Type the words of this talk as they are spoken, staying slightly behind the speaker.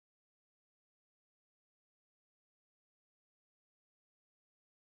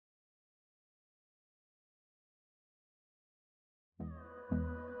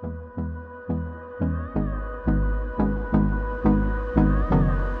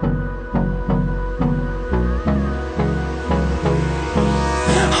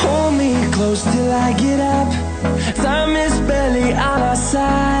till I get up. Time is barely on our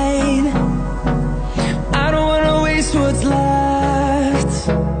side. I don't wanna waste what's left.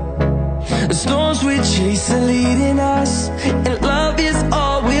 The storms we chase are leading us, and love is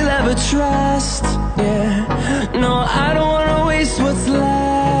all we'll ever trust. Yeah, no, I don't wanna waste what's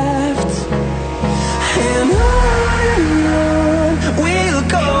left. And on we'll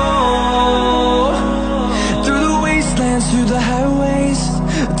go, through the wastelands, through the highways,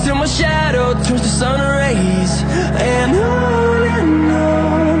 till my shadow turns to sun rays. And on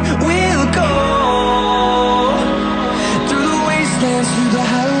we'll go, through the wastelands, through the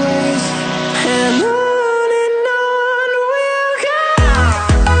highways, and on we'll go.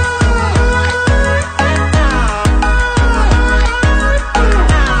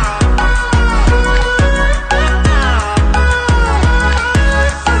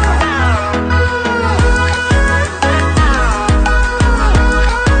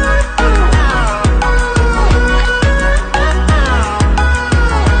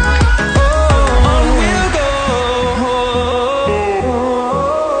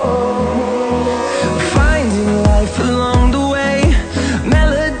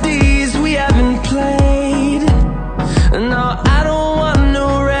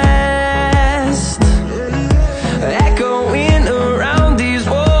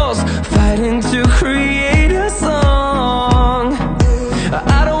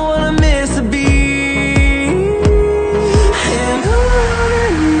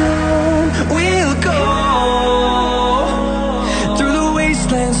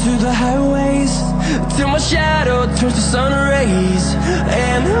 Through the highways, till my shadow turns to sun rays.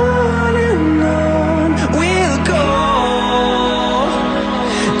 And on we'll go,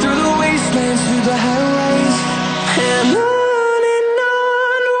 through the wastelands, through the highways, and on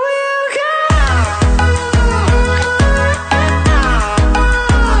we'll go.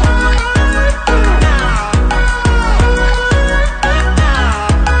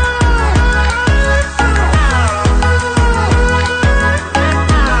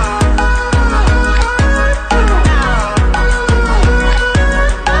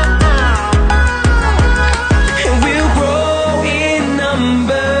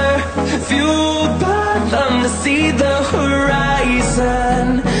 See the horizon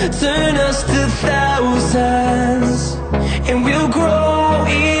turn us to thousands, and we'll grow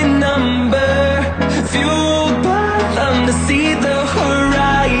in number, fueled by them. To see the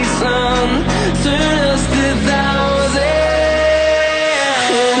horizon turn us to thousands,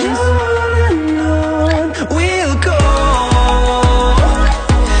 and on we'll go,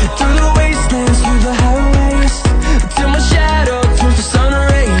 through the wastelands, through the highways, till my shadow turns to sun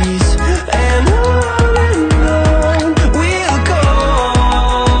rays. And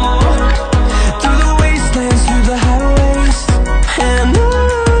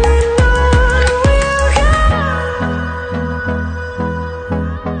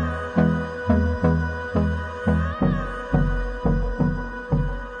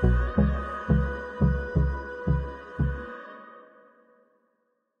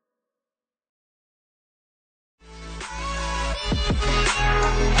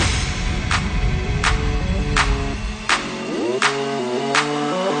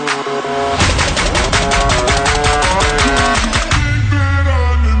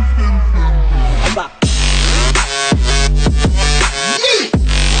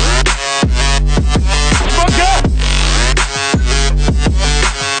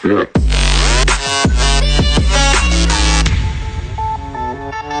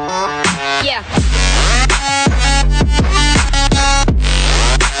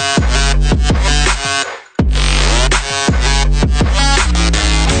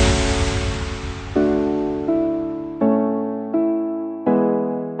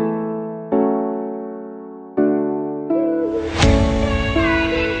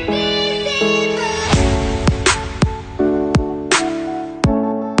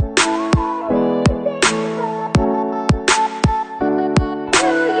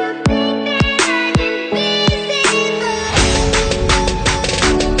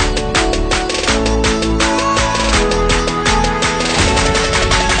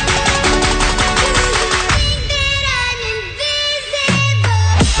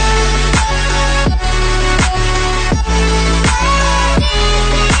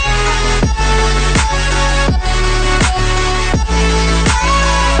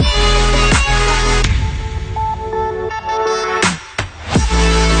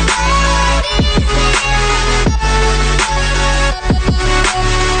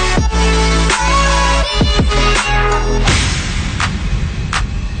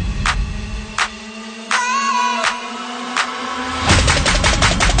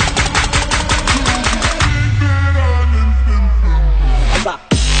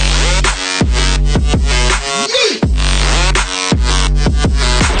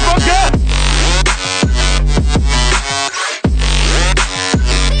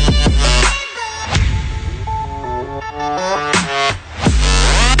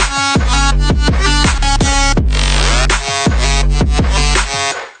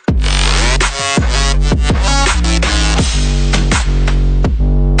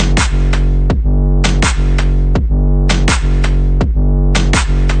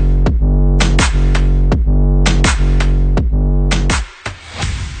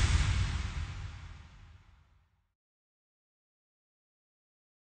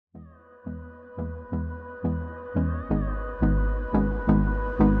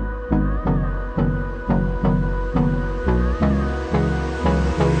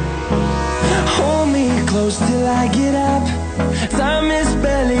close till I get up. Time is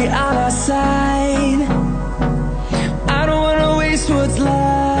barely on our side. I don't wanna waste what's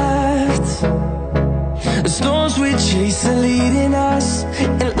left. The storms we chase are leading us,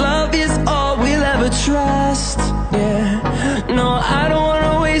 and love is all we'll ever trust. Yeah, no, I don't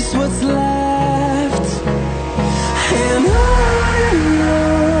wanna waste what's left. And on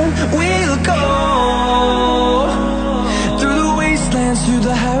we'll go, through the wastelands, through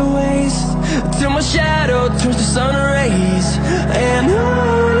the highways, till my shadow turns to sun rays. And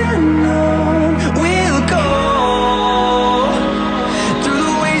on we'll go, through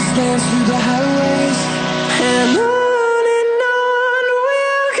the wastelands, through the highways, and on we'll go.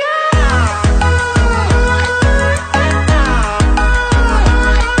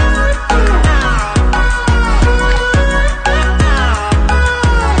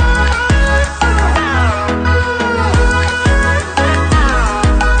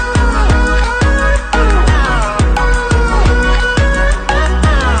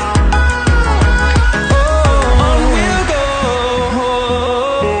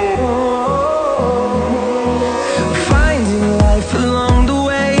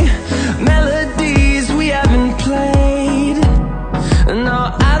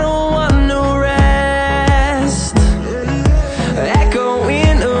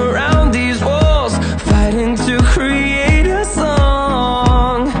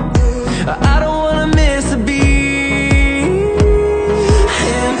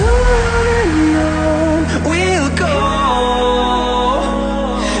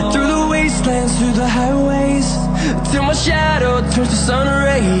 Through the highways, till my shadow turns to sun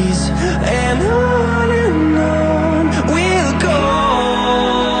rays. And on we'll go,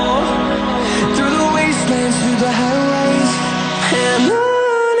 through the wastelands, through the highways, and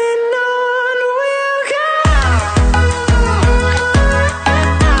on we'll go.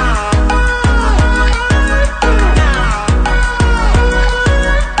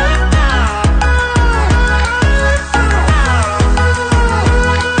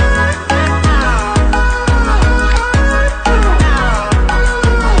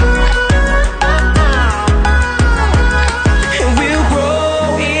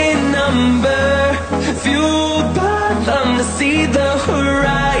 See the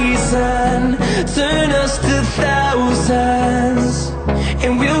horizon turn us to thousands,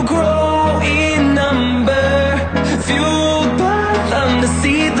 and we'll grow in number, fueled by them. To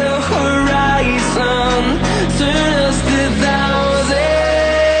see the horizon turn us to thousands,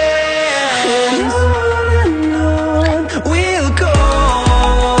 and on we'll go,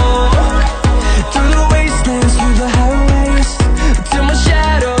 through the wastelands, through the highways, till my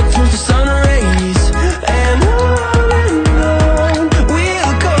shadow turns to sun rays. And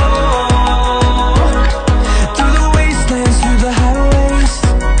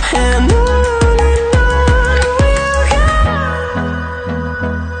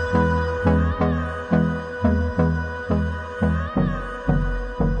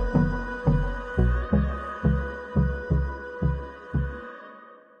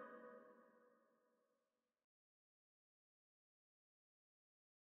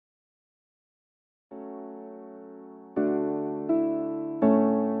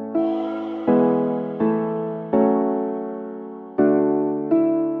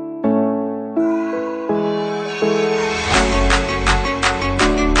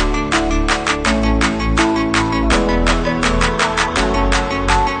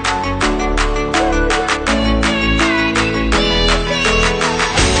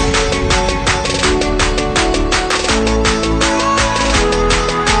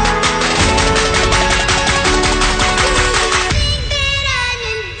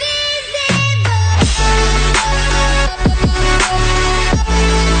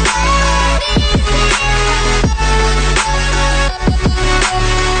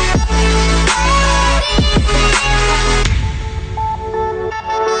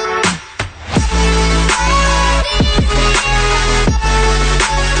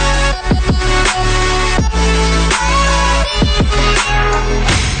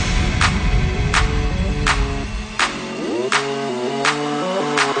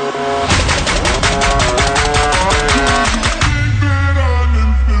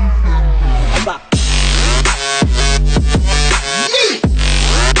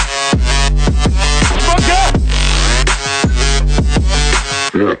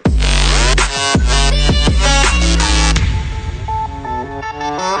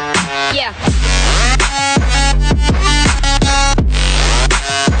Yeah.